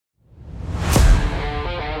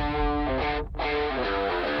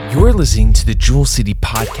You're listening to the Jewel City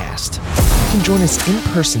Podcast. You can join us in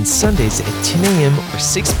person Sundays at 10 a.m. or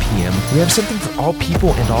 6 p.m. We have something for all people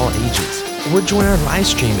and all ages. Or join our live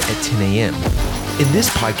stream at 10 a.m. In this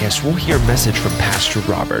podcast, we'll hear a message from Pastor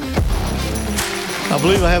Robert. I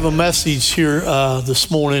believe I have a message here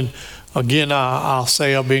this morning. Again, I'll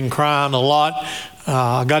say I've been crying a lot.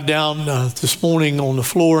 I got down this morning on the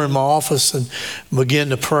floor in my office and began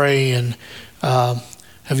to pray. And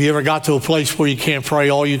have you ever got to a place where you can't pray?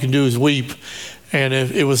 All you can do is weep. And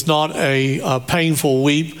it was not a painful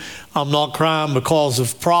weep. I'm not crying because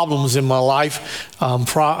of problems in my life. I'm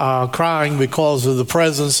crying because of the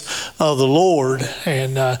presence of the Lord.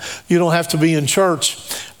 And you don't have to be in church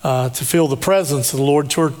to feel the presence of the Lord.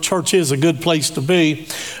 Church is a good place to be.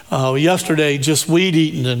 Yesterday, just weed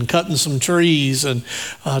eating and cutting some trees and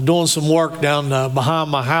doing some work down behind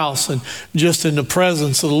my house and just in the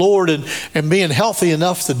presence of the Lord and being healthy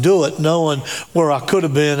enough to do it, knowing where I could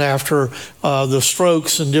have been after the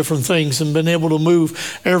strokes and different things, and been able to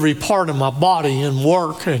move every part of my body and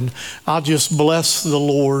work. And I just bless the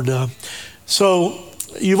Lord. So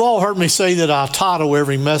you've all heard me say that I title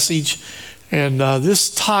every message. And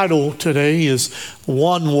this title today is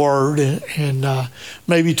one word, and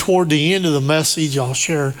maybe toward the end of the message, I'll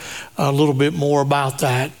share a little bit more about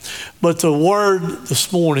that. But the word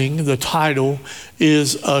this morning, the title,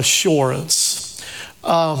 is assurance.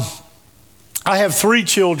 I have 3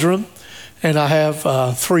 children, and I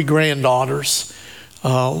have 3 granddaughters.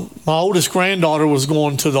 My oldest granddaughter was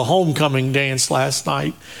going to the homecoming dance last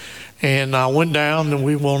night. And I went down and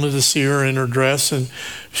we wanted to see her in her dress, and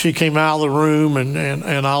she came out of the room and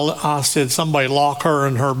I said, somebody lock her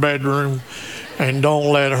in her bedroom and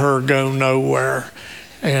don't let her go nowhere.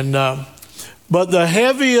 And but the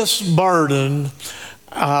heaviest burden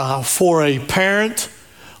for a parent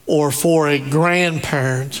or for a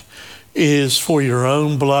grandparent is for your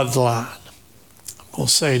own bloodline. I'm going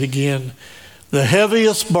to say it again. The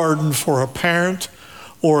heaviest burden for a parent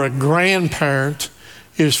or a grandparent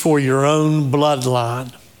is for your own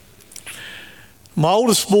bloodline. My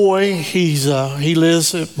oldest boy, he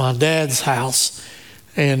lives at my dad's house,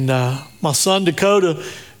 and my son Dakota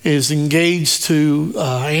is engaged to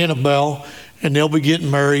Annabelle, and they'll be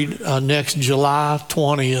getting married next July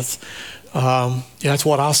 20th. That's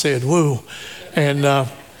what I said, woo. And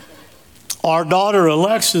our daughter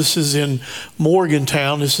Alexis is in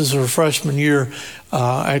Morgantown. This is her freshman year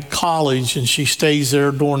at college, and she stays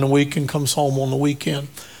there during the week and comes home on the weekend.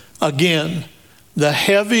 Again, the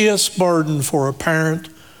heaviest burden for a parent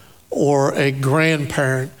or a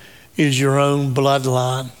grandparent is your own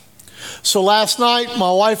bloodline. So last night,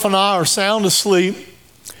 my wife and I are sound asleep,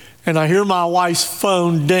 and I hear my wife's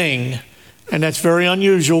phone ding. And that's very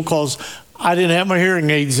unusual because I didn't have my hearing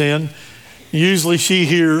aids in. Usually she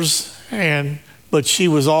hears, but she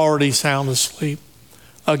was already sound asleep.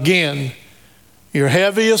 Again, your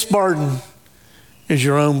heaviest burden is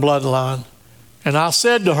your own bloodline. And I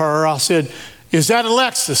said to her, is that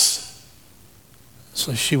Alexis?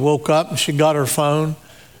 So she woke up and she got her phone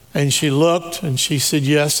and she looked and she said,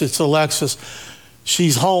 yes, it's Alexis.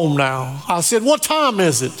 She's home now. I said, what time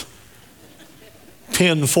is it?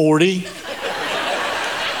 10:40.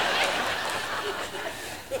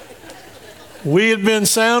 We had been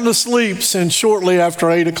sound asleep since shortly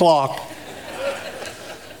after 8 o'clock.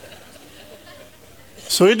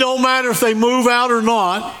 So it don't matter if they move out or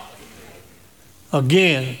not.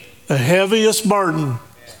 Again, the heaviest burden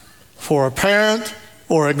for a parent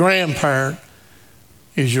or a grandparent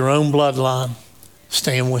is your own bloodline.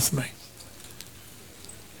 Stand with me.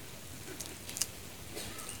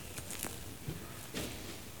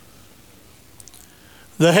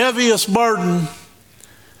 The heaviest burden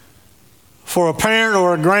for a parent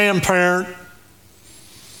or a grandparent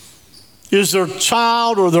is their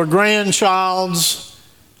child or their grandchild's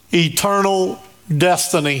eternal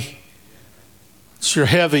destiny. It's your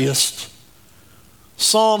heaviest.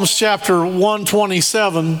 Psalms chapter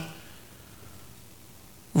 127,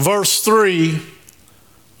 verse 3,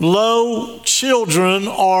 lo, children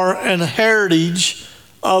are an heritage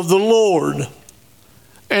of the Lord,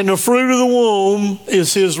 and the fruit of the womb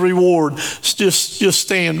is his reward.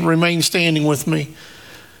 Just remain standing with me.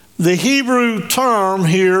 The Hebrew term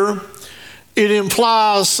here, it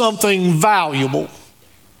implies something valuable.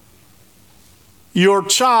 Your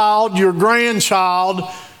child, your grandchild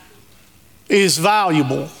is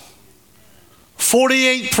valuable.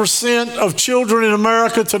 48% of children in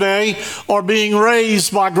America today are being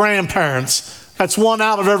raised by grandparents. That's 1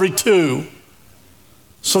 out of every 2.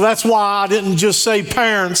 So that's why I didn't just say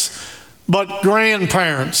parents, but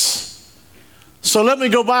grandparents. So let me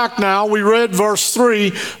go back now. We read verse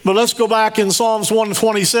 3, but let's go back in Psalms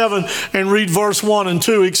 127 and read verse 1 and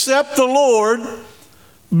 2. Except the Lord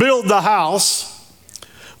build the house,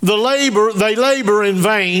 they labor in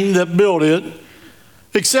vain that build it.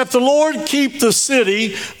 Except the Lord keep the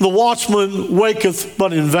city, the watchman waketh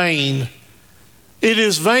but in vain. It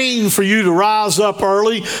is vain for you to rise up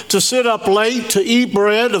early, to sit up late, to eat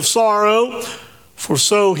bread of sorrow, for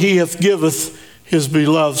so he hath giveth his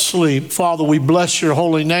beloved sleep. Father, we bless your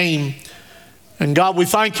holy name. And God, we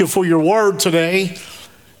thank you for your word today.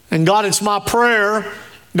 And God, it's my prayer,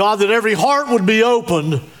 God, that every heart would be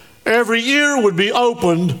opened, every ear would be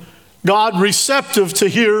opened, God, receptive to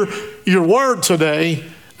hear your word today.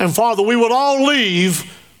 And Father, we would all leave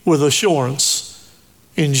with assurance.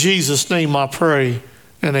 In Jesus' name I pray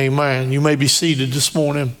and amen. You may be seated this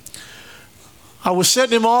morning. I was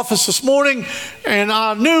sitting in my office this morning and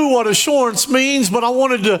I knew what assurance means, but I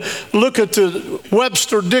wanted to look at the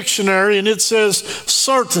Webster dictionary, and it says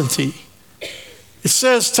certainty. It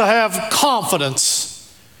says to have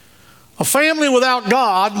confidence. A family without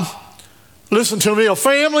God, listen to me, a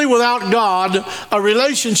family without God, a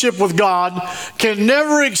relationship with God, can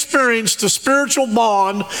never experience the spiritual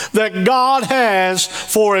bond that God has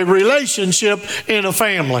for a relationship in a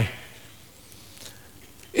family.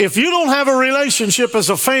 If you don't have a relationship as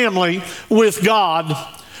a family with God,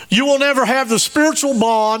 you will never have the spiritual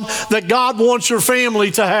bond that God wants your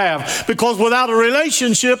family to have. Because without a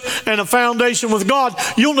relationship and a foundation with God,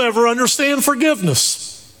 you'll never understand forgiveness.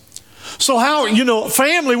 So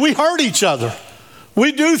family, we hurt each other.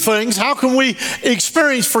 We do things. How can we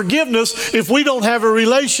experience forgiveness if we don't have a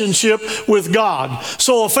relationship with God?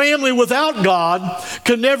 So a family without God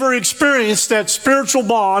can never experience that spiritual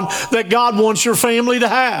bond that God wants your family to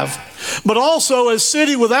have. But also, a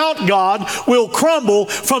city without God will crumble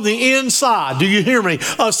from the inside. Do you hear me?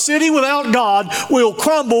 A city without God will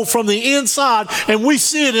crumble from the inside. And we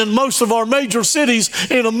see it in most of our major cities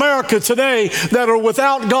in America today that are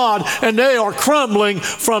without God, and they are crumbling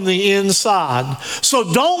from the inside.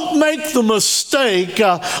 So don't make the mistake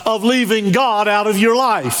of leaving God out of your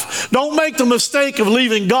life. Don't make the mistake of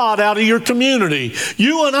leaving God out of your community.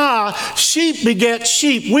 You and I, sheep beget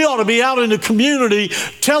sheep. We ought to be out in the community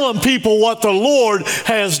telling people what the Lord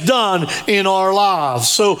has done in our lives.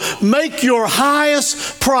 So make your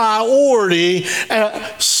highest priority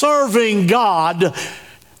serving God.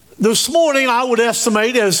 This morning, I would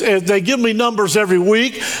estimate, as they give me numbers every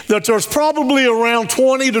week, that there's probably around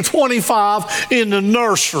 20 to 25 in the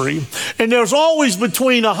nursery. And there's always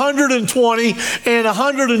between 120 and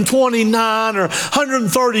 129 or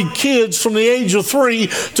 130 kids from the age of 3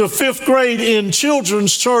 to 5th grade in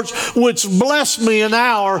children's church, which blessed me an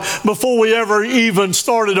hour before we ever even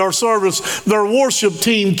started our service. Their worship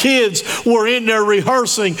team kids were in there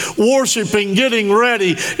rehearsing, worshiping, getting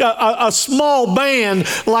ready. A small band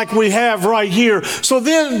like we have right here. So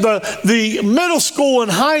then the middle school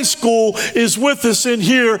and high school is with us in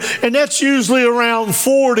here, and that's usually around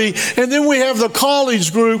 40. And then we have the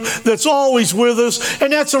college group that's always with us,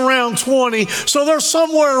 and that's around 20. So there's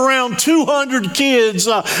somewhere around 200 kids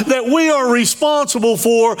that we are responsible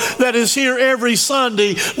for that is here every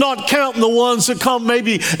Sunday, not counting the ones that come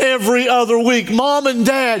maybe every other week. Mom and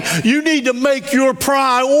Dad, you need to make your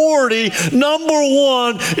priority number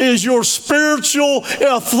one is your spiritual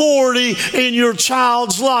authority in your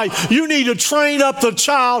child's life. You need to train up the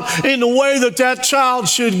child in the way that child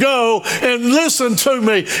should go. And listen to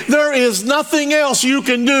me, there is nothing else you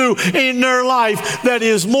can do in their life that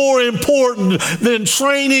is more important than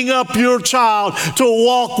training up your child to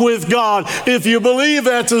walk with God. If you believe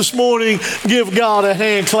that this morning, give God a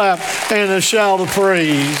hand clap and a shout of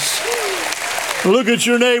praise. Look at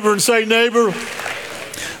your neighbor and say, neighbor,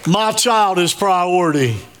 my child is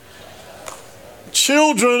priority.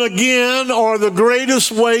 Children, again, are the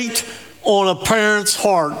greatest weight on a parent's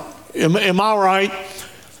heart. Am I right?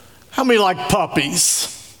 How many like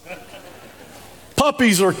puppies?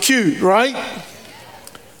 Puppies are cute, right?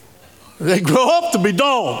 They grow up to be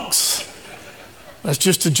dogs. That's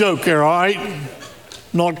just a joke there, all right? I'm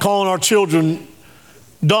not calling our children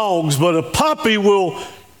dogs, but a puppy will,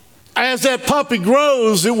 as that puppy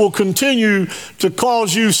grows, it will continue to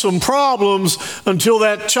cause you some problems until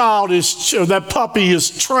that puppy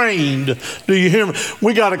is trained. Do you hear me?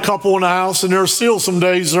 We got a couple in the house, and there's still some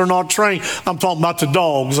days they're not trained. I'm talking about the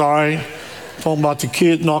dogs, all right? I'm talking about the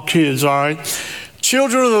kids, not kids, all right?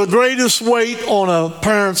 Children are the greatest weight on a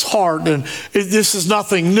parent's heart, and this is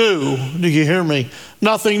nothing new. Do you hear me?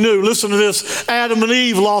 Nothing new. Listen to this. Adam and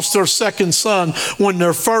Eve lost their second son when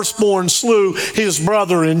their firstborn slew his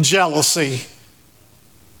brother in jealousy.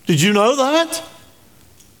 Did you know that?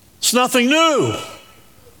 It's nothing new.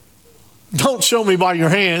 Don't show me by your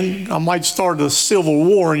hand. I might start a civil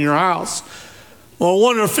war in your house. Well, I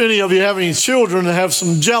wonder if any of you have any children that have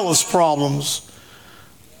some jealous problems.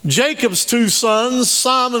 Jacob's two sons,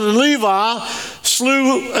 Simon and Levi,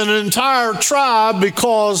 slew an entire tribe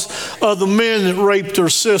because of the men that raped their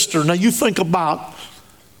sister. Now you think about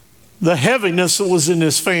the heaviness that was in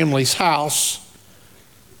this family's house,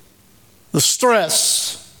 the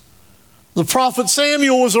stress. The prophet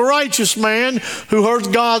Samuel was a righteous man who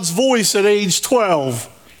heard God's voice at age 12.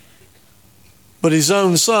 But his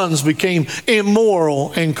own sons became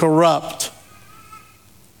immoral and corrupt.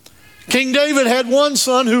 King David had one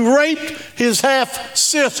son who raped his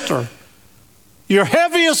half-sister. Your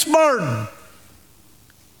heaviest burden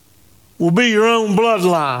will be your own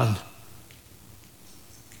bloodline.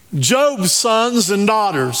 Job's sons and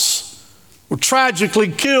daughters were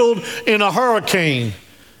tragically killed in a hurricane.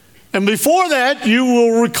 And before that, you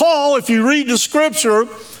will recall, if you read the scripture,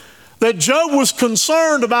 that Job was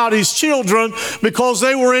concerned about his children because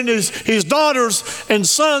they were in his daughters and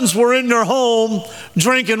sons were in their home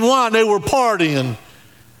drinking wine. They were partying.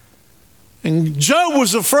 And Job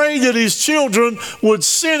was afraid that his children would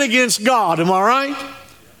sin against God. Am I right?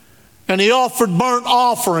 And he offered burnt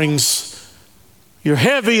offerings. Your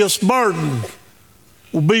heaviest burden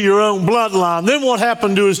will be your own bloodline. Then what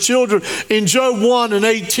happened to his children? In Job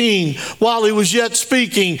 1:18, while he was yet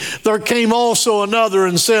speaking, there came also another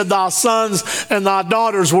and said, thy sons and thy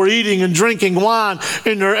daughters were eating and drinking wine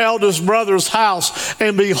in their eldest brother's house.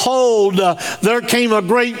 And behold, there came a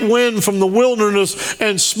great wind from the wilderness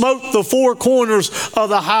and smote the four corners of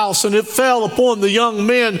the house, and it fell upon the young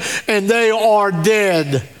men, and they are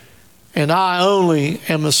dead. And I only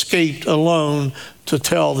am escaped alone to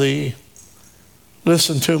tell thee.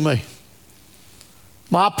 Listen to me.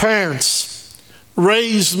 My parents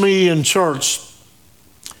raised me in church.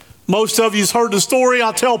 Most of you's heard the story.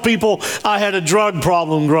 I tell people I had a drug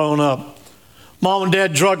problem growing up. Mom and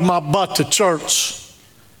Dad drugged my butt to church.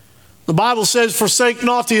 The Bible says, forsake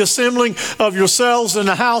not the assembling of yourselves in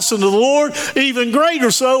the house unto the Lord, even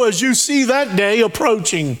greater so as you see that day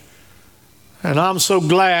approaching. And I'm so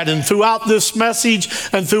glad. And throughout this message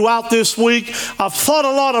and throughout this week, I've thought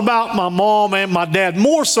a lot about my mom and my dad,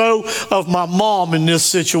 more so of my mom in this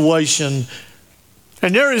situation.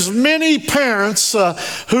 And there is many parents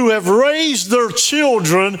who have raised their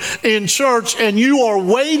children in church, and you are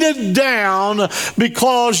weighted down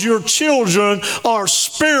because your children are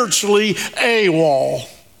spiritually AWOL.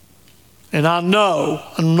 And I know,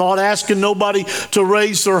 I'm not asking nobody to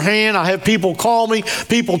raise their hand. I have people call me,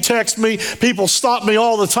 people text me, people stop me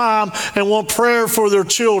all the time and want prayer for their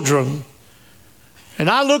children. And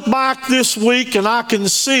I look back this week and I can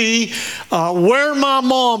see where my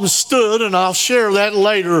mom stood, and I'll share that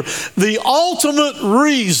later. The ultimate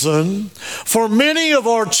reason for many of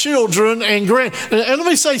our children and let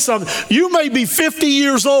me say something. You may be 50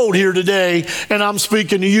 years old here today, and I'm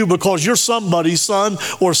speaking to you because you're somebody's son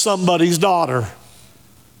or somebody's daughter.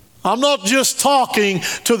 I'm not just talking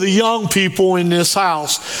to the young people in this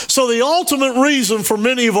house. So the ultimate reason for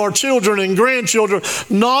many of our children and grandchildren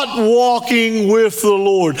not walking with the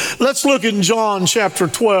Lord. Let's look in John chapter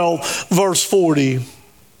 12, verse 40.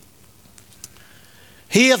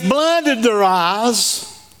 He hath blinded their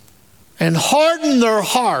eyes and hardened their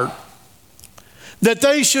heart, that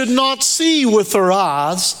they should not see with their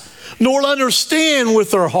eyes, nor understand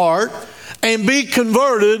with their heart, and be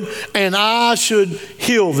converted, and I should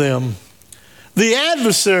heal them. The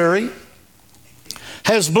adversary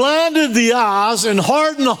has blinded the eyes and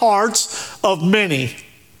hardened the hearts of many,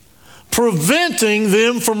 preventing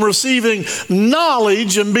them from receiving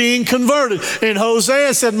knowledge and being converted. And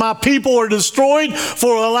Hosea said, my people are destroyed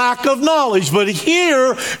for a lack of knowledge. But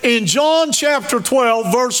here in John chapter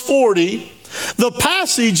 12, verse 40, the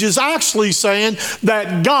passage is actually saying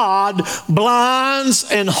that God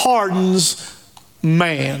blinds and hardens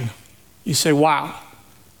man. You say, wow,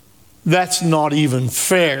 that's not even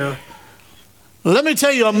fair. Let me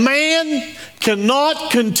tell you, a man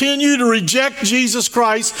cannot continue to reject Jesus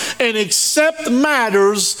Christ and accept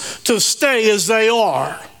matters to stay as they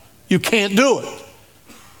are. You can't do it.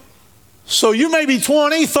 So you may be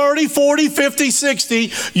 20, 30, 40, 50,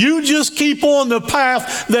 60. You just keep on the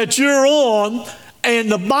path that you're on. And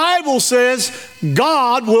the Bible says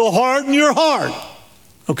God will harden your heart.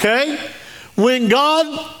 Okay? When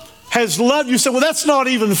God has loved you, say, well, that's not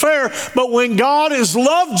even fair. But when God has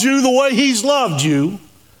loved you the way He's loved you,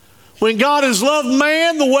 when God has loved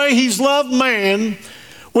man the way He's loved man,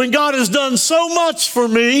 when God has done so much for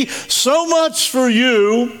me, so much for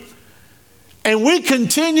you, and we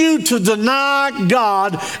continue to deny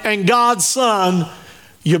God and God's Son,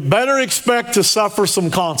 you better expect to suffer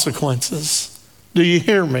some consequences. Do you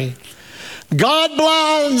hear me? God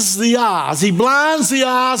blinds the eyes. He blinds the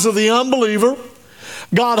eyes of the unbeliever.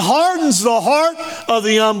 God hardens the heart of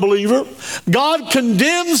the unbeliever. God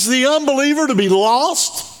condemns the unbeliever to be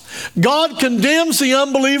lost. God condemns the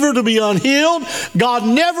unbeliever to be unhealed. God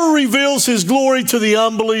never reveals his glory to the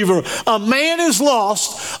unbeliever. A man is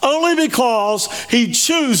lost only because he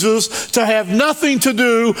chooses to have nothing to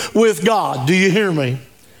do with God. Do you hear me?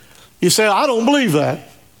 You say, I don't believe that.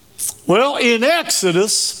 Well, in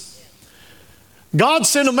Exodus, God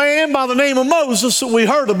sent a man by the name of Moses that we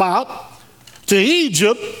heard about to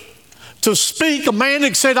Egypt to speak. A man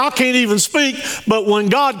that said, I can't even speak, but when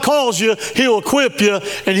God calls you, he'll equip you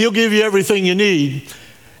and he'll give you everything you need.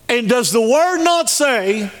 And does the word not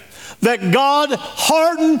say that God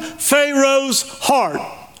hardened Pharaoh's heart?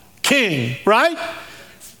 King, right?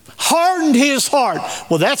 Hardened his heart.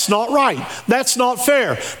 Well, that's not right. That's not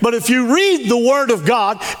fair. But if you read the Word of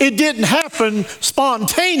God, it didn't happen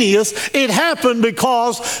spontaneous. It happened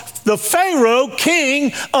because the Pharaoh,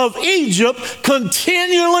 king of Egypt,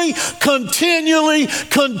 continually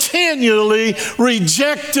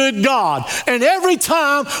rejected God. And every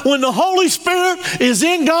time when the Holy Spirit is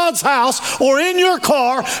in God's house or in your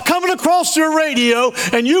car, coming across your radio,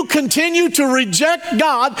 and you continue to reject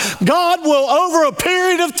God, God will, over a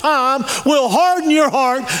period of time, will harden your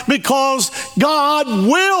heart, because God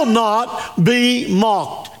will not be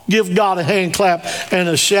mocked. Give God a hand clap and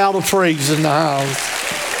a shout of praise in the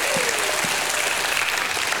house.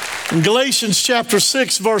 In Galatians chapter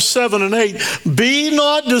 6, verse 7 and 8, be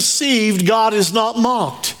not deceived, God is not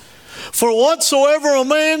mocked. For whatsoever a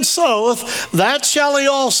man soweth, that shall he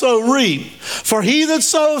also reap. For he that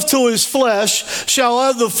soweth to his flesh shall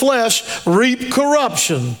of the flesh reap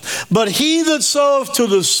corruption. But he that soweth to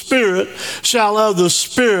the Spirit shall of the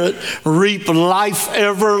Spirit reap life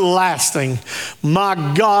everlasting.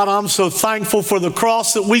 My God, I'm so thankful for the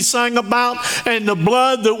cross that we sang about and the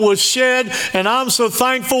blood that was shed. And I'm so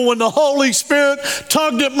thankful when the Holy Spirit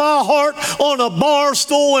tugged at my heart on a bar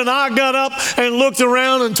stool, and I got up and looked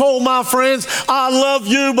around and told my friends, I love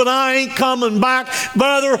you, but I ain't coming back.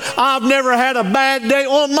 Brother, I've never had a bad day.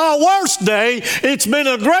 On my worst day, it's been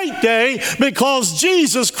a great day, because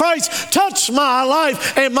Jesus Christ touched my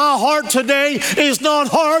life, and my heart today is not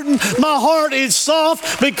hardened. My heart is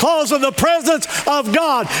soft because of the presence of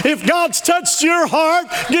God. If God's touched your heart,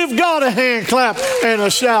 give God a hand clap and a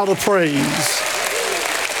shout of praise.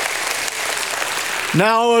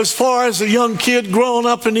 Now, as far as a young kid growing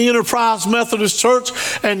up in the Enterprise Methodist Church,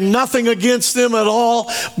 and nothing against them at all,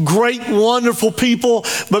 great, wonderful people,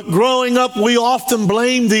 but growing up, we often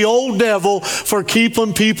blamed the old devil for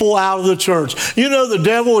keeping people out of the church. You know, the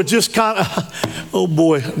devil would just kind of, oh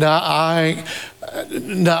boy, now I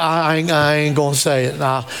ain't going to say it.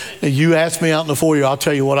 Now, you asked me out in the foyer, I'll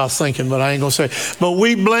tell you what I was thinking, but I ain't going to say it. But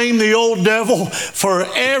we blame the old devil for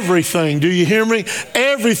everything. Do you hear me?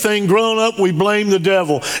 Everything growing up, we blame the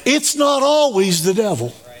devil. It's not always the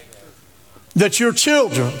devil. That your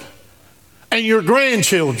children and your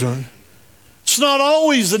grandchildren, it's not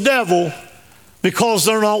always the devil because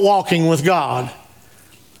they're not walking with God.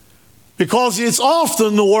 Because it's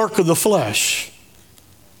often the work of the flesh.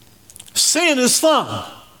 Sin is fun.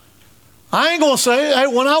 I ain't going to say, hey,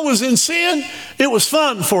 when I was in sin, it was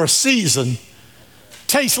fun for a season.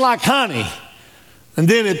 Tastes like honey. And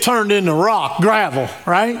then it turned into rock, gravel,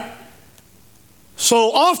 right? So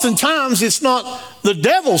oftentimes it's not the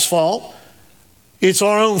devil's fault. It's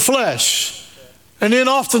our own flesh. And then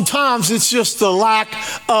oftentimes it's just the lack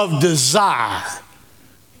of desire.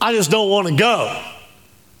 I just don't want to go.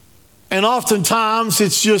 And oftentimes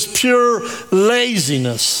it's just pure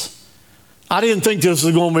laziness. I didn't think this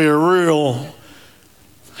was going to be a real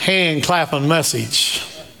hand-clapping message.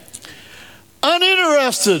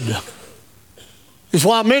 Uninterested is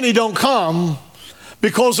why many don't come,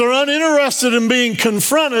 because they're uninterested in being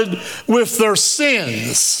confronted with their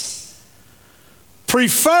sins,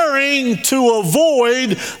 preferring to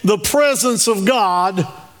avoid the presence of God,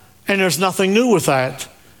 and there's nothing new with that.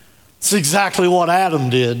 It's exactly what Adam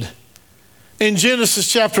did. In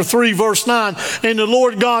Genesis chapter 3, verse 9, and the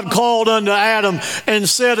Lord God called unto Adam and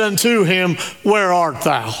said unto him, where art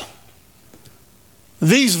thou?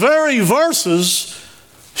 These very verses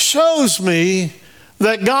shows me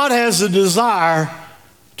that God has a desire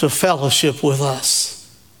to fellowship with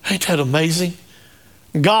us. Ain't that amazing?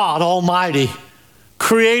 God Almighty,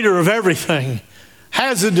 creator of everything,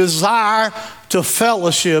 has a desire to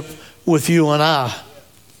fellowship with you and I.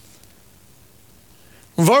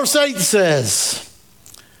 Verse 8 says,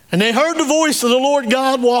 And they heard the voice of the Lord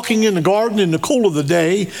God walking in the garden in the cool of the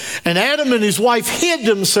day. And Adam and his wife hid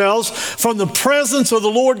themselves from the presence of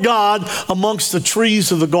the Lord God amongst the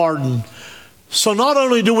trees of the garden. So not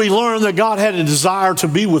only do we learn that God had a desire to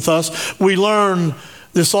be with us, we learn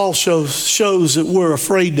this also shows that we're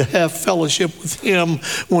afraid to have fellowship with Him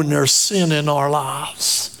when there's sin in our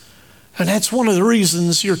lives. And that's one of the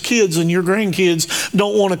reasons your kids and your grandkids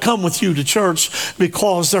don't want to come with you to church,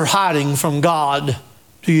 because they're hiding from God.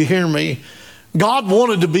 Do you hear me? God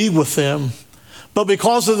wanted to be with them, but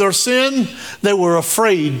because of their sin, they were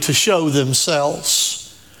afraid to show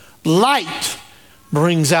themselves. Light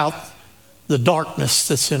brings out the darkness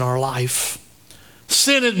that's in our life.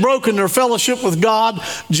 Sin had broken their fellowship with God,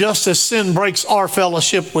 just as sin breaks our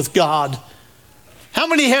fellowship with God. How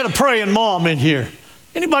many had a praying mom in here?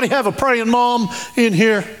 Anybody have a praying mom in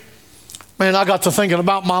here? Man, I got to thinking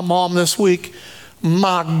about my mom this week.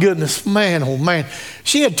 My goodness, man, oh man.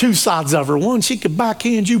 She had two sides of her. One, she could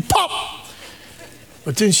backhand you, pop.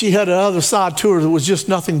 But then she had the other side to her that was just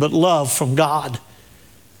nothing but love from God.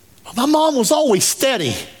 My mom was always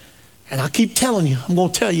steady. And I keep telling you, I'm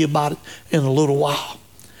going to tell you about it in a little while.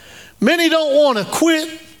 Many don't want to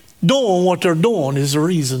quit doing what they're doing is the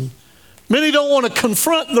reason. Many don't want to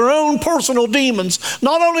confront their own personal demons,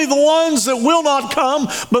 not only the ones that will not come,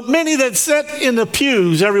 but many that sit in the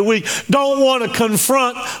pews every week don't want to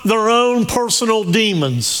confront their own personal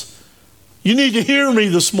demons. You need to hear me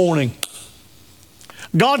this morning.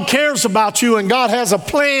 God cares about you, and God has a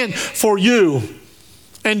plan for you,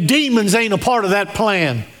 and demons ain't a part of that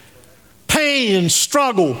plan. Pain and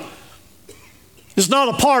struggle is not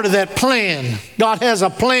a part of that plan. God has a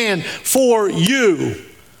plan for you.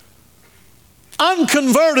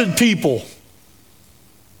 Unconverted people,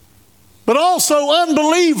 but also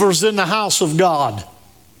unbelievers in the house of God.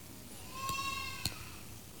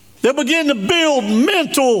 They begin to build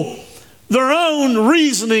their own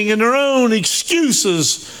reasoning and their own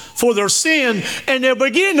excuses for their sin, and they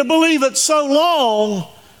begin to believe it so long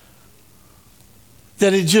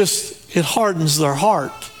that it hardens their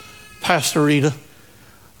heart. Pastor Rita,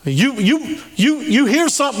 you hear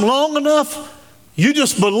something long enough, you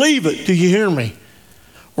just believe it. Do you hear me?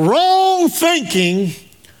 Wrong thinking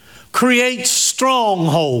creates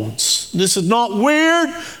strongholds. This is not weird.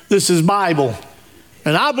 This is Bible.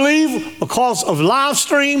 And I believe because of live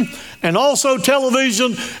stream and also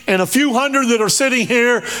television and a few hundred that are sitting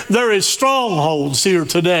here, there is strongholds here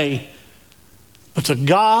today. But the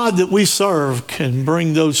God that we serve can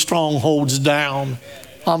bring those strongholds down.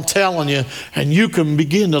 I'm telling you, and you can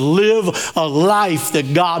begin to live a life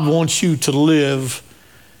that God wants you to live.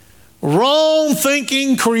 Wrong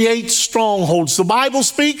thinking creates strongholds. The Bible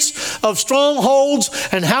speaks of strongholds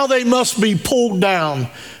and how they must be pulled down.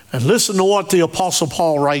 And listen to what the Apostle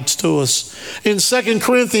Paul writes to us in 2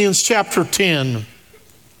 Corinthians chapter 10.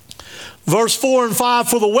 Verse 4 and 5,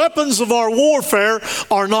 for the weapons of our warfare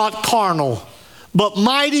are not carnal, but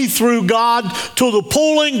mighty through God to the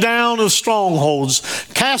pulling down of strongholds,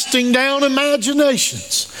 casting down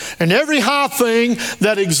imaginations, and every high thing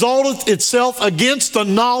that exalteth itself against the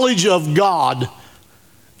knowledge of God,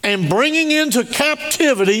 and bringing into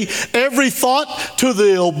captivity every thought to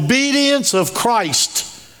the obedience of Christ.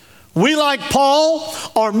 We, like Paul,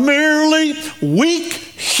 are merely weak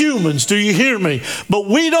humans. Do you hear me? But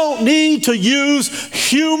we don't need to use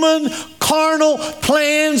human carnal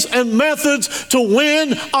plans and methods to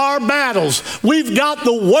win our battles. We've got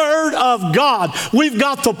the Word of God. We've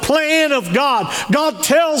got the plan of God. God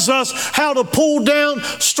tells us how to pull down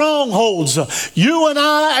strongholds. You and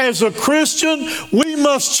I, as a Christian, we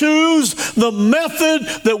must choose the method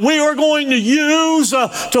that we are going to use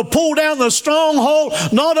to pull down the stronghold,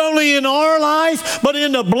 not only in our life, but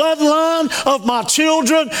in the bloodline of my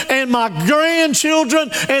children and my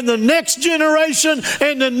grandchildren and the next generation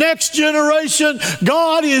and the next generation.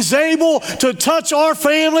 God is able to touch our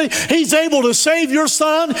family. He's able to save your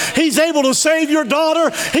son. He's able to save your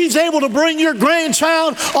daughter. He's able to bring your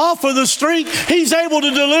grandchild off of the street. He's able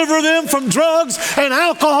to deliver them from drugs and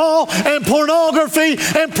alcohol and pornography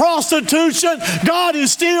and prostitution. God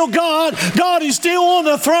is still God. God is still on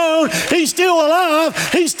the throne. He's still alive.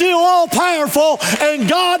 He's still all powerful. And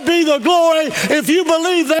God be the glory. If you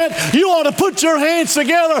believe that, you ought to put your hands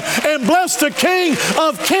together and bless the King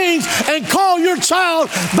of Kings and call your child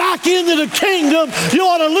back into the kingdom. You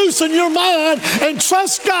ought to loosen your mind and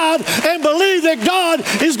trust God and believe that God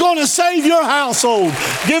is going to save your household.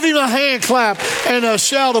 Give Him a hand clap and a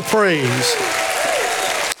shout of praise.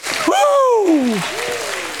 Woo!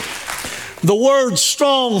 The word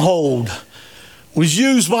stronghold was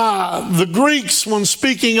used by the Greeks when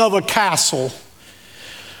speaking of a castle.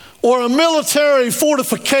 or a military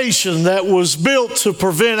fortification that was built to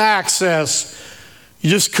prevent access. You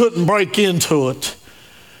just couldn't break into it.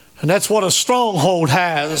 And that's what a stronghold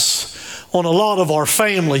has on a lot of our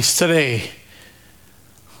families today,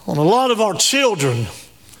 on a lot of our children,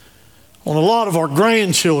 on a lot of our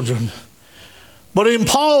grandchildren. But in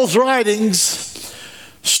Paul's writings,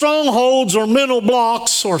 strongholds are mental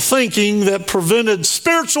blocks or thinking that prevented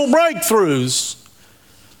spiritual breakthroughs.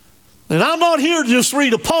 And I'm not here to just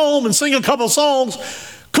read a poem and sing a couple songs,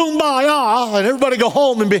 kumbaya, and everybody go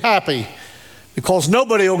home and be happy, because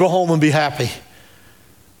nobody will go home and be happy.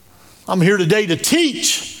 I'm here today to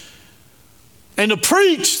teach and to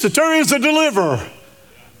preach that there is a deliverer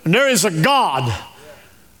and there is a God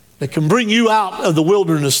that can bring you out of the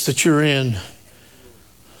wilderness that you're in.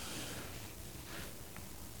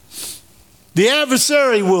 The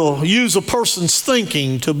adversary will use a person's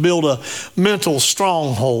thinking to build a mental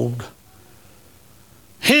stronghold,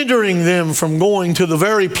 hindering them from going to the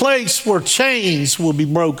very place where chains will be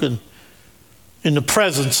broken in the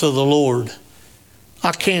presence of the Lord.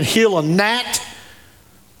 I can't heal a gnat.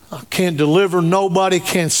 I can't deliver nobody,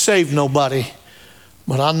 can't save nobody,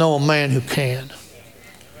 but I know a man who can.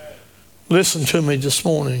 Listen to me this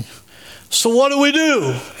morning. So what do we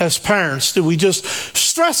do as parents? Do we just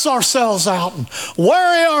stress ourselves out and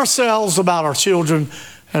worry ourselves about our children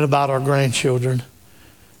and about our grandchildren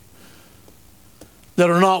that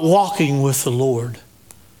are not walking with the Lord?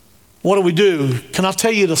 What do we do? Can I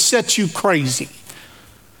tell you, to set you crazy?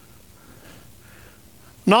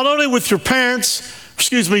 Not only with your parents,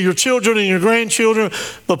 your children and your grandchildren,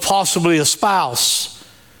 but possibly a spouse.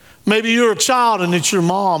 Maybe you're a child and it's your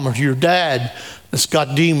mom or your dad that's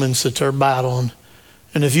got demons that they're battling.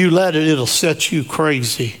 And if you let it, it'll set you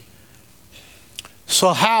crazy.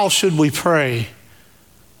 So how should we pray?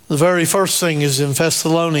 The very first thing is in 1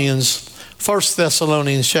 Thessalonians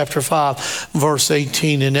chapter 5, verse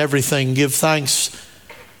 18, in everything give thanks,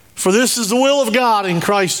 for this is the will of God in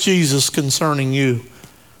Christ Jesus concerning you.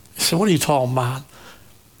 You say, what are you talking about?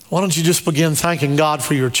 Why don't you just begin thanking God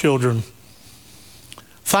for your children?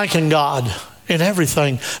 Thanking God in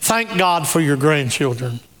everything. Thank God for your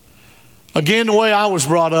grandchildren. Again, the way I was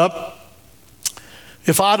brought up,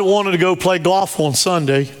 if I'd wanted to go play golf on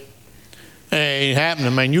Sunday, it ain't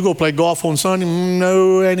happening, man. You go play golf on Sunday?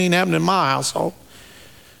 No, it ain't happening in my household.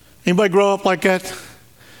 Anybody grow up like that?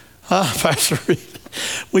 Pastor,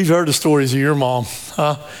 we've heard the stories of your mom.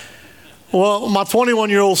 Well, my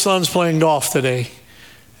 21-year-old son's playing golf today,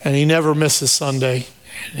 and he never misses Sunday.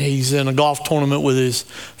 And he's in a golf tournament with his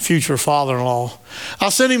future father-in-law. I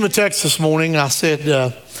sent him a text this morning. I said,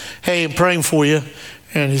 hey, I'm praying for you.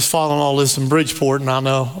 And his father-in-law lives in Bridgeport, and I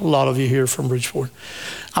know a lot of you here from Bridgeport.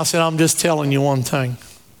 I said, I'm just telling you one thing.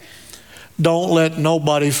 Don't let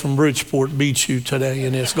nobody from Bridgeport beat you today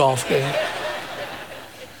in this golf game.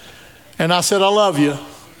 And I said, I love you.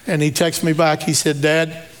 And he texted me back. He said, Dad,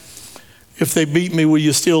 if they beat me, will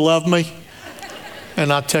you still love me?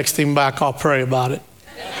 And I texted him back, I'll pray about it.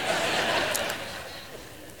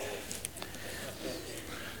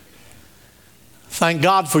 Thank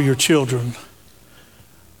God for your children.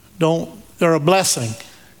 They're a blessing,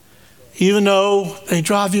 even though they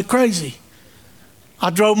drive you crazy.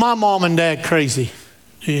 I drove my mom and dad crazy.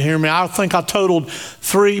 Do you hear me? I think I totaled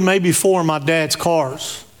 3, maybe 4 of my dad's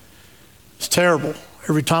cars. It's terrible.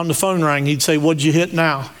 Every time the phone rang, he'd say, what'd you hit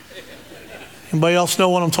now? Anybody else know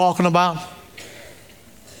what I'm talking about?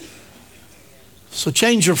 So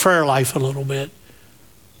change your prayer life a little bit.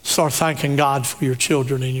 Start thanking God for your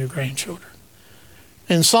children and your grandchildren.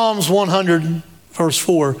 In Psalms 100, verse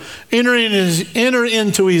 4, enter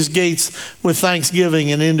into his gates with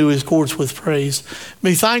thanksgiving and into his courts with praise.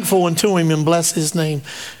 Be thankful unto him and bless his name.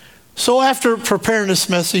 So after preparing this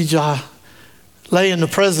message, I lay in the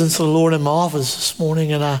presence of the Lord in my office this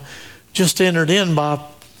morning, and I just entered in by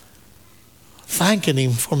thanking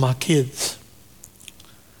him for my kids.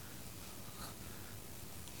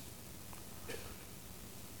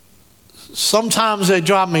 Sometimes they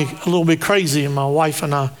drive me a little bit crazy, and my wife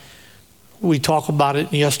and I, we talk about it.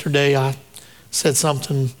 And yesterday I said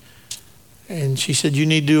something, and she said, you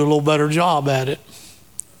need to do a little better job at it.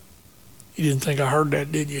 You didn't think I heard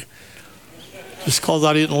that, did you? Just because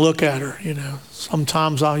I didn't look at her,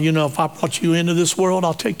 Sometimes if I brought you into this world,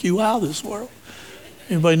 I'll take you out of this world.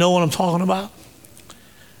 Anybody know what I'm talking about?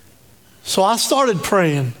 So I started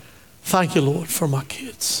praying, thank you, Lord, for my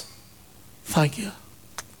kids. Thank you.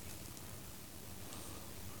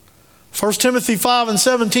 1 Timothy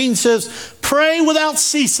 5:17 says, pray without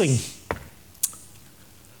ceasing.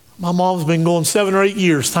 My mom's been going 7 or 8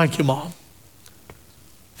 years. Thank you, Mom.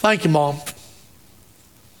 Thank you, Mom.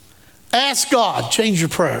 Ask God, change your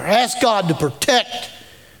prayer. Ask God to protect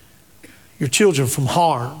your children from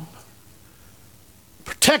harm.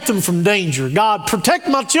 Protect them from danger. God, protect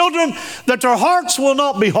my children that their hearts will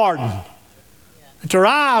not be hardened, that their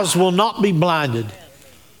eyes will not be blinded.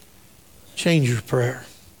 Change your prayer.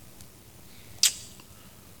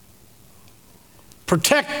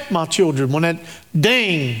 Protect my children when that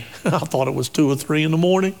ding, I thought it was 2 or 3 in the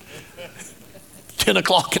morning, 10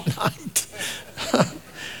 o'clock at night.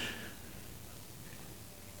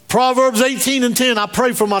 Proverbs 18:10, I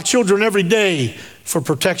pray for my children every day for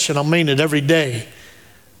protection. I mean it, every day.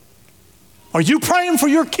 Are you praying for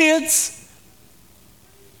your kids?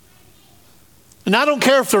 And I don't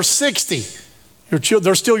care if they're 60,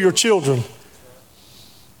 they're still your children.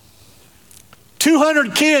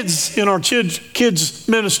 200 kids in our kids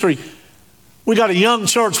ministry. We got a young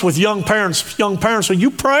church with young parents. Young parents, are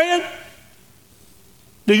you praying?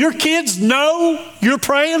 Do your kids know you're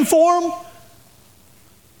praying for them?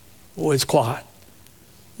 Boy, it's quiet.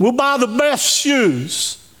 We'll buy the best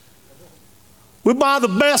shoes. We'll buy the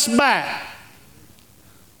best bat.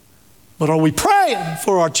 But are we praying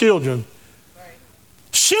for our children?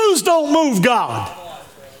 Shoes don't move God.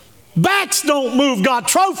 Bats don't move God.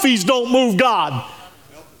 Trophies don't move God.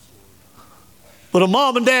 But a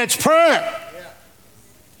mom and dad's prayer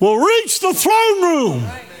will reach the throne room,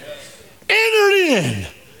 enter in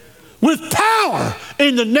with power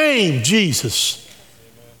in the name Jesus.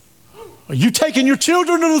 Are you taking your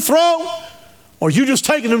children to the throne, or are you just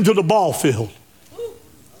taking them to the ball field?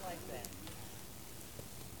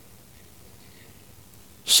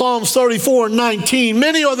 Psalms 34:19,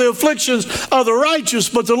 many are the afflictions of the righteous,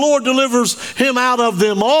 but the Lord delivers him out of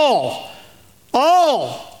them all.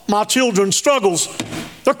 All my children's struggles,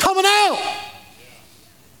 they're coming out.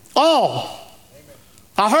 All.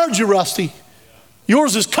 I heard you, Rusty.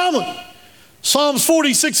 Yours is coming. Psalms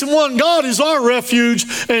 46:1, God is our refuge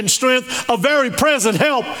and strength, a very present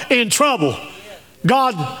help in trouble.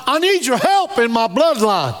 God, I need your help in my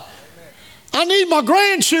bloodline. I need my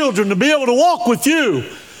grandchildren to be able to walk with you.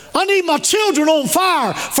 I need my children on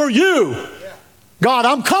fire for you. God,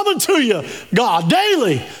 I'm coming to you, God,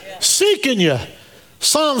 daily, seeking you.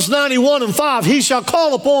 Psalms 91:5, he shall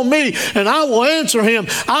call upon me and I will answer him.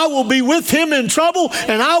 I will be with him in trouble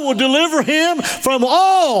and I will deliver him from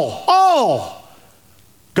all.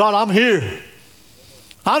 God, I'm here.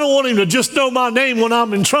 I don't want him to just know my name when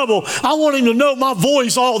I'm in trouble. I want him to know my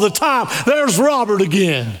voice all the time. There's Robert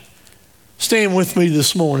again. Stand with me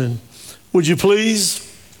this morning. Would you please?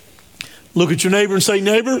 Look at your neighbor and say,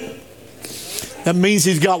 neighbor, that means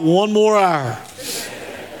he's got one more hour.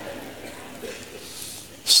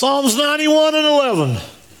 Psalms 91:11.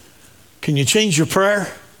 Can you change your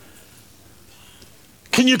prayer?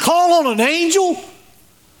 Can you call on an angel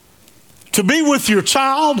to be with your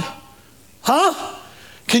child? Huh?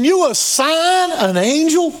 Can you assign an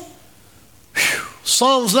angel? Whew.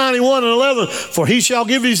 Psalms 91:11. For he shall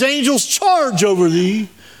give his angels charge over thee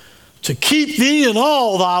to keep thee in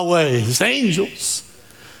all thy ways. Angels.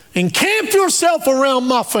 Encamp yourself around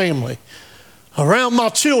my family, around my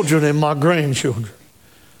children and my grandchildren.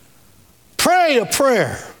 Pray a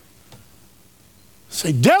prayer.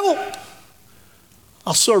 Say, devil,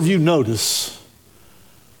 I'll serve you notice.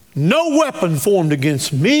 No weapon formed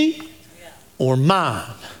against me or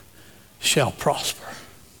mine shall prosper.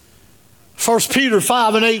 1 Peter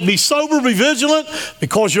 5:8, be sober, be vigilant,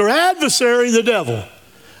 because your adversary, the devil,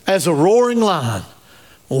 as a roaring lion,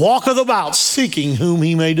 walketh about seeking whom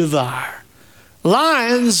he may devour.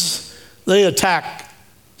 Lions, they attack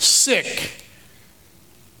sick,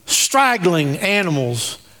 straggling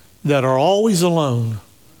animals that are always alone.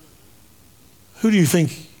 Who do you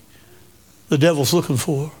think the devil's looking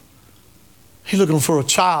for? He's looking for a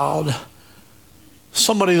child,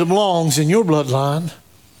 somebody that belongs in your bloodline,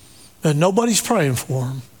 and nobody's praying for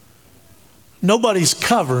them. Nobody's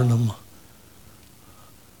covering them.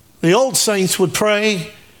 The old saints would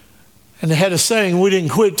pray, and they had a saying, we didn't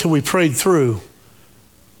quit till we prayed through.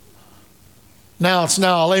 Now it's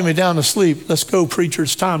now, I'll lay me down to sleep. Let's go, preacher,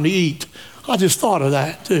 it's time to eat. I just thought of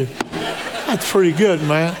that, too. That's pretty good,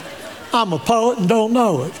 man. I'm a poet and don't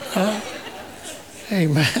know it. Huh? Hey,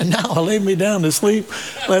 man, now I'll lay me down to sleep.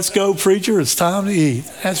 Let's go, preacher, it's time to eat.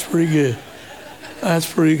 That's pretty good.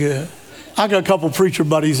 That's pretty good. I got a couple preacher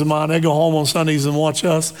buddies of mine. They go home on Sundays and watch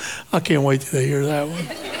us. I can't wait till they hear that one.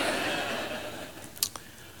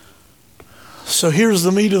 So here's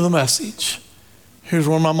the meat of the message. Here's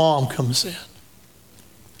where my mom comes in.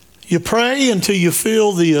 You pray until you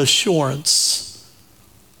feel the assurance.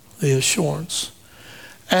 The assurance.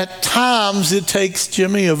 At times it takes,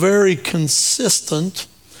 Jimmy, a very consistent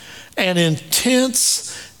and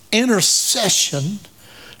intense intercession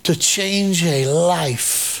to change a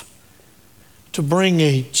life, to bring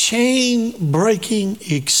a chain-breaking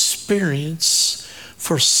experience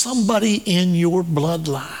for somebody in your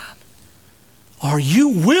bloodline. Are you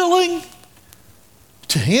willing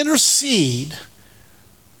to intercede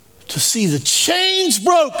to see the chains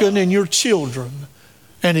broken in your children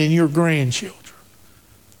and in your grandchildren?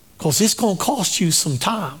 Because it's going to cost you some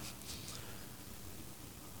time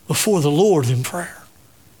before the Lord in prayer.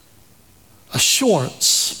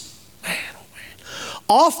 Assurance. Man, oh man.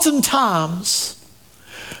 Oftentimes,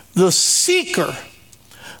 the seeker,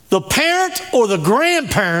 the parent or the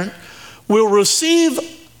grandparent, will receive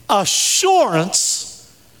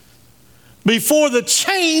assurance before the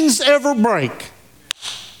chains ever break.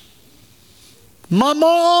 My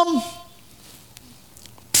mom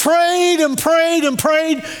prayed and prayed and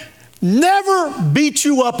prayed, never beat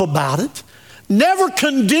you up about it, never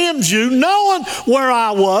condemned you, knowing where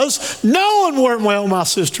I was, knowing where, well, my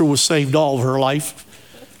sister was saved all of her life.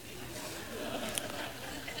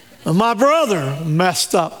 And my brother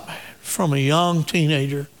messed up from a young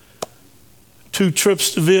teenager. 2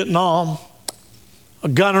 trips to Vietnam, a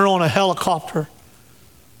gunner on a helicopter,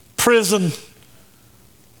 prison.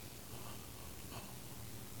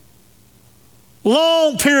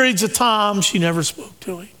 Long periods of time she never spoke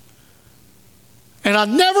to him. And I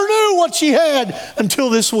never knew what she had until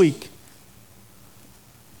this week.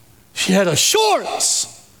 She had assurance.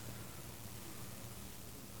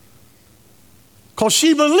 Because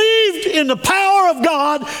she believed in the power of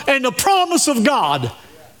God and the promise of God.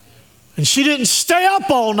 And she didn't stay up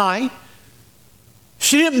all night.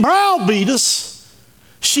 She didn't browbeat us.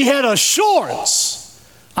 She had assurance.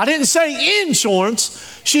 I didn't say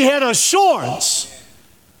insurance. She had assurance.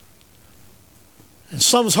 And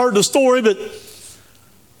some's heard the story, but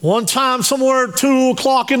one time, somewhere at 2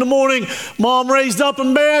 o'clock in the morning, Mom raised up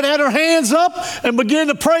in bed, had her hands up, and began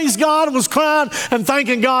to praise God and was crying and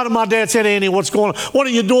thanking God. And my dad said, Annie, what's going on? What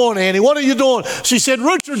are you doing, Annie? What are you doing? She said,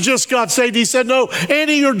 Richard just got saved. He said, no,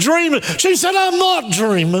 Annie, you're dreaming. She said, I'm not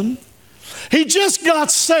dreaming. He just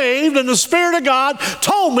got saved, and the Spirit of God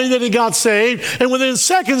told me that he got saved. And within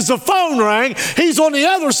seconds, the phone rang. He's on the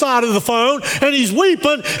other side of the phone, and he's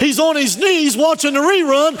weeping. He's on his knees watching the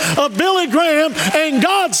rerun of Billy Graham, and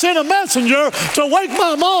God sent a messenger to wake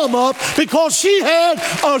my mom up because she had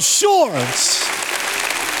assurance.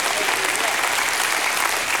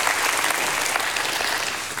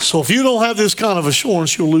 So if you don't have this kind of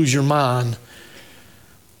assurance, you'll lose your mind.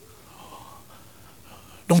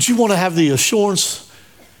 Don't you want to have the assurance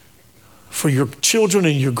for your children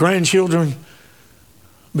and your grandchildren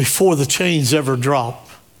before the chains ever drop?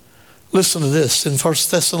 Listen to this in 1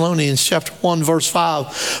 Thessalonians chapter 1, verse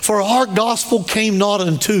 5. For our gospel came not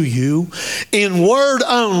unto you in word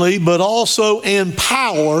only, but also in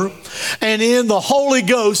power and in the Holy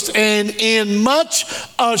Ghost and in much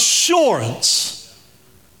assurance.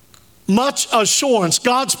 Much assurance.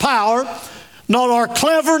 God's power. Not our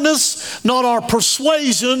cleverness, not our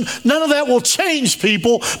persuasion. None of that will change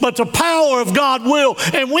people, but the power of God will.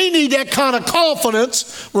 And we need that kind of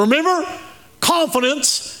confidence. Remember,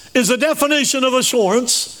 confidence is a definition of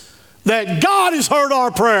assurance that God has heard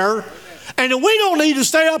our prayer and that we don't need to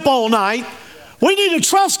stay up all night. We need to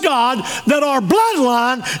trust God that our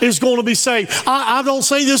bloodline is going to be saved. I don't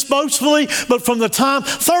say this boastfully, but from the time,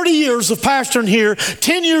 30 years of pastoring here,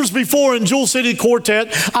 10 years before in Jewel City Quartet,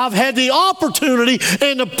 I've had the opportunity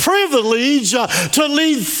and the privilege to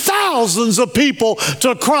lead thousands of people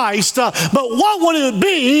to Christ. But what would it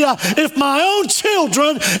be if my own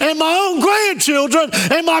children and my own grandchildren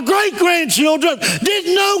and my great-grandchildren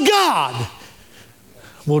didn't know God?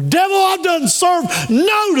 Well, devil, I've done served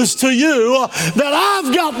notice to you that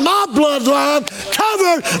I've got my bloodline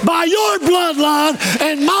covered by your bloodline,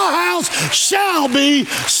 and my house shall be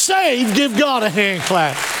saved. Give God a hand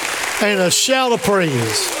clap and a shout of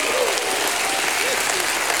praise.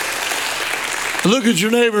 Look at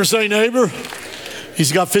your neighbor and say, neighbor,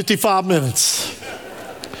 he's got 55 minutes.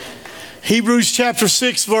 Hebrews chapter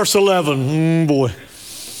 6, verse 11. Boy.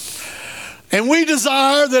 And we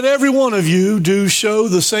desire that every one of you do show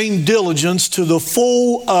the same diligence to the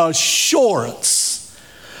full assurance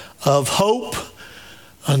of hope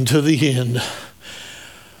unto the end.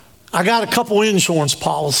 I got a couple insurance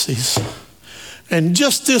policies. And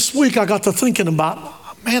just this week I got to thinking about,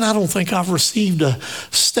 man, I don't think I've received a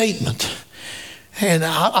statement. And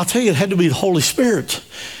I'll tell you, it had to be the Holy Spirit.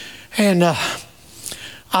 And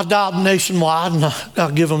I dialed Nationwide, and I'll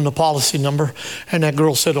give them the policy number. And that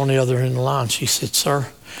girl said on the other end of the line, she said, sir,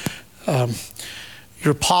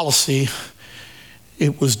 your policy,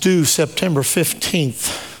 it was due September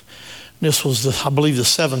 15th. This was, I believe, the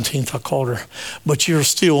 17th I called her. But you're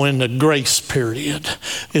still in the grace period,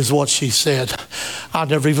 is what she said. I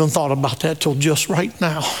never even thought about that till just right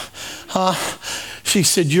now. She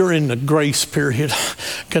said, you're in the grace period.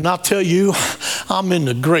 Can I tell you, I'm in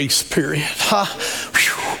the grace period.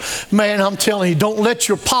 Man, I'm telling you, don't let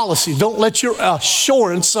your policy, don't let your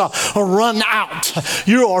assurance run out.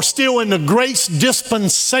 You are still in the grace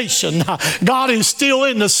dispensation. God is still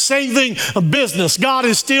in the saving business. God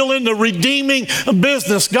is still in the redeeming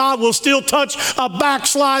business. God will still touch a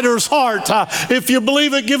backslider's heart. If you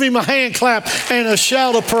believe it, give him a hand clap and a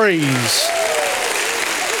shout of praise.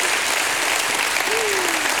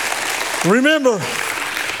 Remember,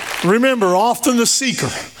 often the seeker,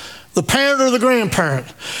 the parent or the grandparent,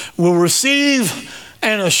 will receive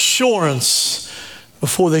an assurance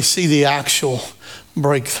before they see the actual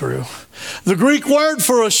breakthrough. The Greek word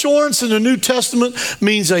for assurance in the New Testament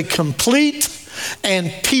means a complete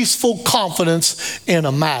and peaceful confidence in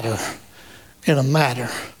a matter.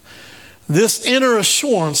 This inner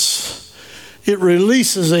assurance, it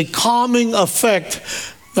releases a calming effect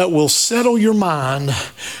that will settle your mind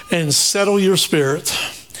and settle your spirit.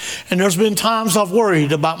 And there's been times I've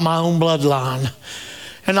worried about my own bloodline,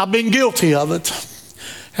 and I've been guilty of it.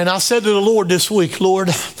 And I said to the Lord this week, Lord,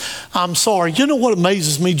 I'm sorry. You know what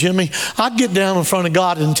amazes me, Jimmy? I get down in front of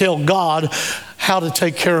God and tell God how to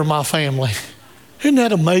take care of my family. Isn't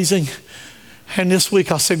that amazing? And this week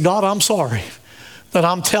I said, God, I'm sorry that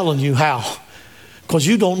I'm telling you how, because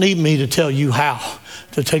you don't need me to tell you how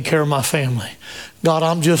to take care of my family. God,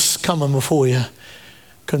 I'm just coming before you,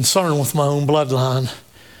 concerned with my own bloodline.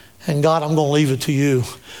 And God, I'm going to leave it to you.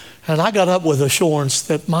 And I got up with assurance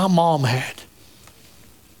that my mom had.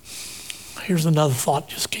 Here's another thought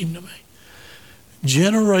just came to me.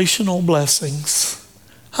 Generational blessings.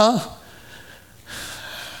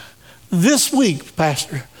 This week,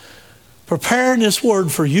 Pastor, preparing this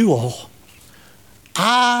word for you all,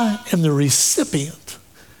 I am the recipient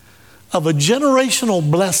of a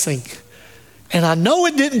generational blessing. And I know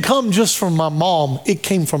it didn't come just from my mom. It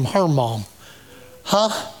came from her mom.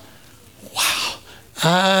 Wow.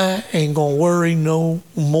 I ain't going to worry no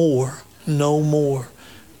more.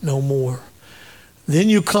 Then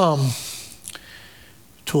you come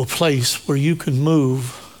to a place where you can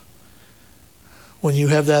move when you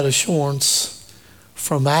have that assurance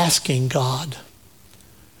from asking God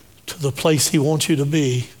to the place he wants you to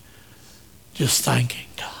be, just thanking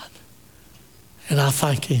God. And I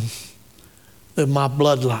thank him that my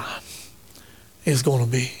bloodline is going to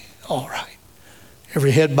be all right.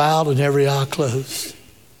 Every head bowed and every eye closed.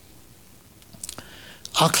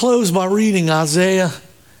 I'll close by reading Isaiah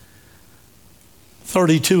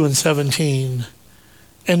 32 and 17.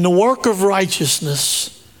 And the work of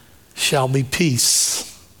righteousness shall be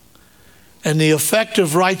peace, and the effect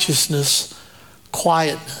of righteousness,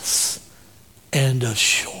 quietness and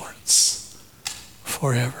assurance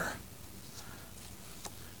forever.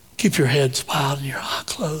 Keep your heads bowed and your eyes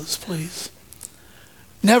closed, please.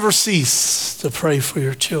 Never cease to pray for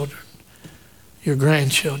your children, your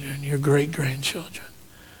grandchildren, your great-grandchildren.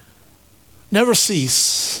 Never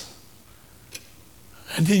cease.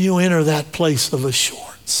 And then you enter that place of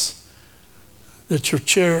assurance that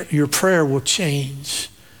your prayer will change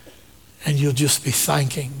and you'll just be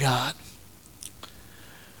thanking God.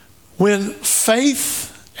 When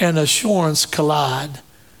faith and assurance collide,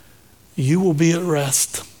 you will be at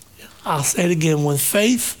rest. I'll say it again. When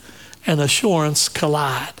faith and assurance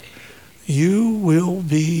collide, you will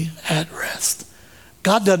be at rest.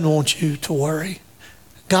 God doesn't want you to worry.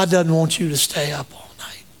 God doesn't want you to stay up all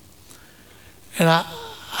night. And I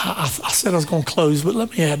said I was going to close, but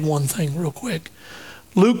let me add one thing real quick.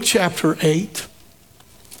 Luke chapter 8,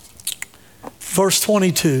 verse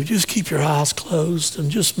 22. Just keep your eyes closed and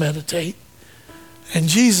just meditate. And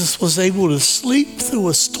Jesus was able to sleep through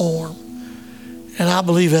a storm. And I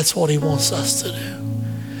believe that's what he wants us to do.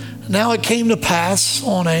 Now it came to pass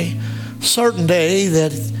on a certain day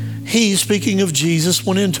that he, speaking of Jesus,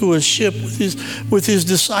 went into a ship with his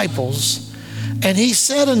disciples. And he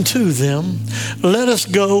said unto them, let us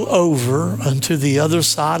go over unto the other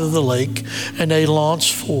side of the lake. And they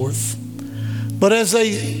launched forth. But as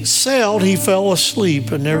they sailed, he fell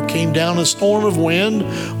asleep, and there came down a storm of wind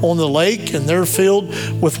on the lake, and they're filled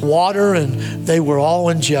with water, and they were all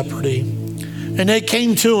in jeopardy. And they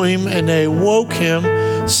came to him, and they woke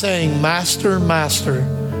him, saying, Master, Master,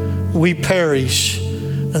 we perish.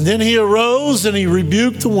 And then he arose, and he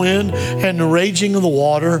rebuked the wind and the raging of the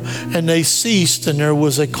water, and they ceased, and there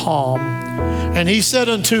was a calm. And he said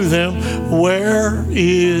unto them, where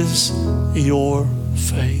is your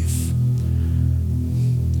faith?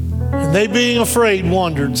 And And they being afraid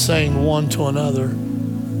wondered, saying one to another,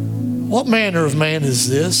 what manner of man is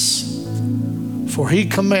this? For he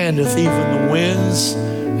commandeth even the winds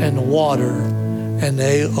and the water, and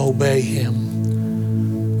they obey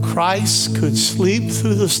him. Christ could sleep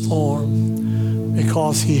through the storm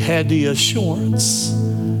because he had the assurance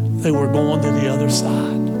they were going to the other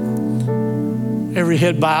side. Every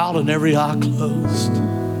head bowed and every eye closed.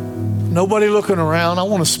 Nobody looking around. I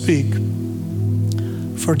want to speak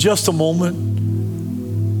for just a moment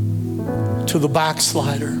to the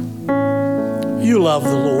backslider. You love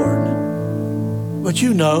the Lord, but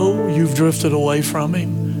you know you've drifted away from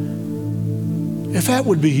him. If that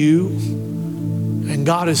would be you, and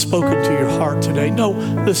God has spoken to your heart today, no,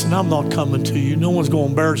 listen, I'm not coming to you. No one's going to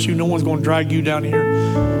embarrass you. No one's going to drag you down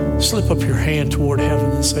here. Slip up your hand toward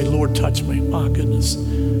heaven and say, Lord, touch me. My goodness.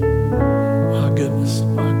 My goodness.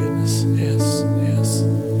 My goodness. Yes, yes.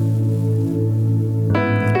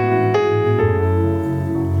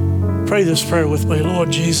 Pray this prayer with me.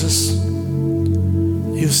 Lord Jesus,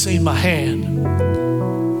 you've seen my hand,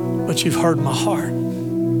 but you've heard my heart.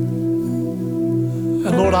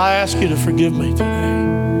 And Lord, I ask you to forgive me today.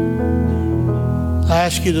 I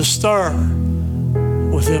ask you to stir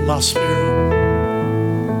within my spirit.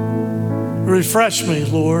 Refresh me,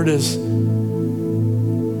 Lord, as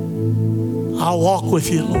I walk with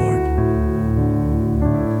you, Lord.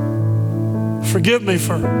 Forgive me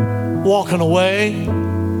for walking away,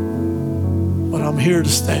 but I'm here to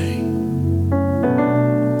stay.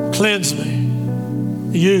 Cleanse me.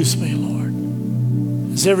 Use me, Lord.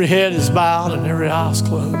 As every head is bowed and every eye is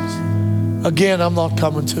closed. Again, I'm not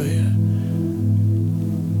coming to you.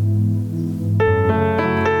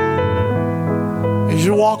 As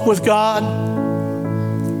you walk with God,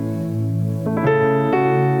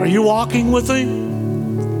 are you walking with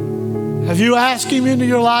him? Have you asked him into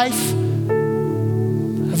your life?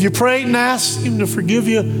 Have you prayed and asked him to forgive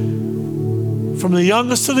you from the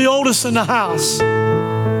youngest to the oldest in the house?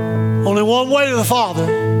 Only one way to the Father,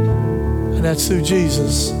 and that's through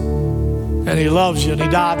Jesus. And he loves you and he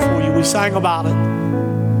died for you. We sang about it,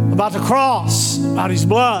 about the cross, about his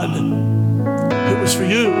blood. It was for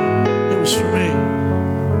you. It was for me.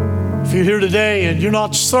 If you're here today and you're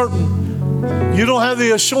not certain, you don't have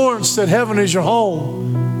the assurance that heaven is your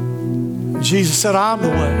home. Jesus said, I'm the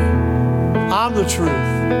way. I'm the truth.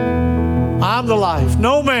 I'm the life.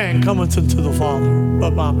 No man cometh unto the Father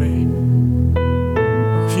but by me.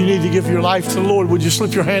 If you need to give your life to the Lord, would you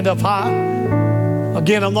slip your hand up high?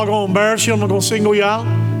 Again, I'm not going to embarrass you. I'm not going to single you out.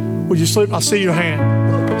 Would you slip? I see your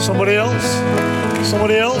hand. Somebody else?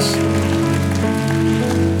 Somebody else?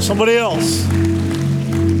 Somebody else?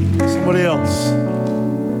 Somebody else?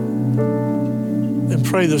 Then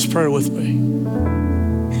pray this prayer with me.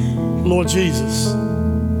 Lord Jesus,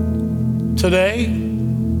 today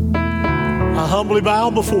I humbly bow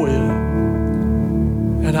before you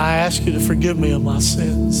and I ask you to forgive me of my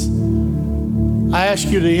sins. I ask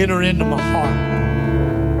you to enter into my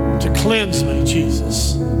heart, to cleanse me,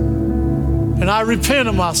 Jesus. And I repent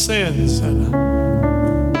of my sins and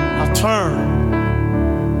I turn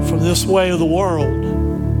from this way of the world.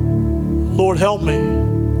 Lord, help me,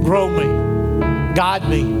 grow me, guide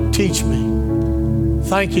me, teach me.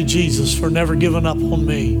 Thank you, Jesus, for never giving up on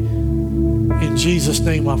me. In Jesus'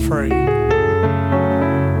 name I pray.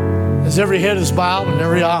 As every head is bowed and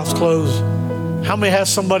every eye is closed, how many has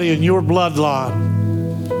somebody in your bloodline,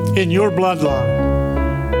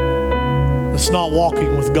 that's not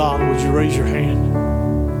walking with God? Would you raise your hand?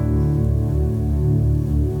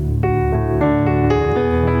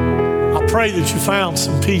 I pray that you found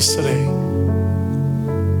some peace today.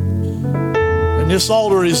 And this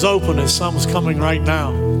altar is open as someone's coming right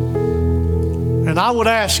now. And I would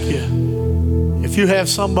ask you, if you have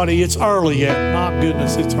somebody, it's early yet. My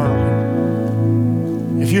goodness, it's early.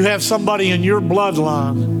 If you have somebody in your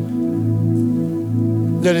bloodline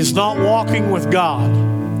that is not walking with God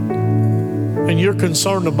and you're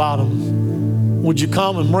concerned about them, would you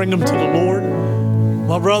come and bring them to the Lord?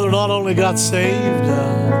 My brother not only got saved,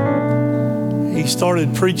 he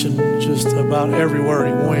started preaching just about everywhere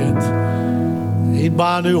he went. He'd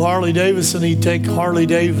buy a new Harley Davidson. He'd take Harley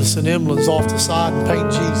Davidson emblems off the side and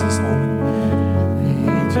paint Jesus on it.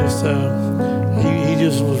 He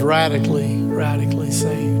just was radically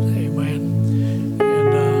saved. Amen. And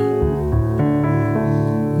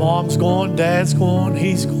mom's gone, dad's gone,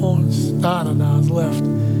 he's gone. Nine of nine's left.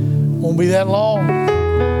 Won't be that long.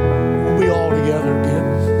 We'll be all together again.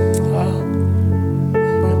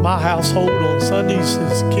 In my household on Sundays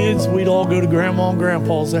as kids, we'd all go to Grandma and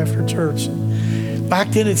Grandpa's after church. Back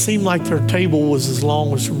then, it seemed like their table was as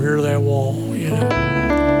long as from here to that wall. You know,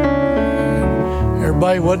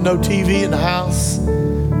 Everybody, wasn't no TV in the house.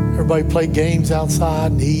 Everybody played games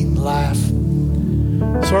outside and eat and laugh.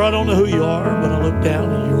 Sir, I don't know who you are, but I look down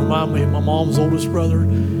and you remind me of my mom's oldest brother.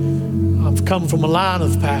 I've come from a line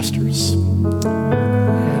of pastors. And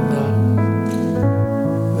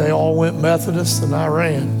they all went Methodist and I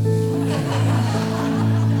ran.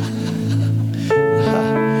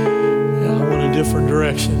 I went a different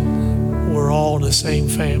direction. We're all in the same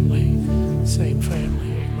family. Same family.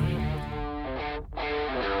 Amen.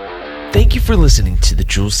 Thank you for listening to the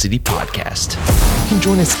Jewel City Podcast. You can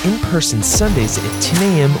join us in person Sundays at 10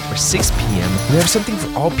 a.m. or 6 p.m. We have something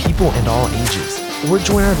for all people and all ages. Or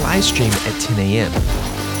join our live stream at 10 a.m.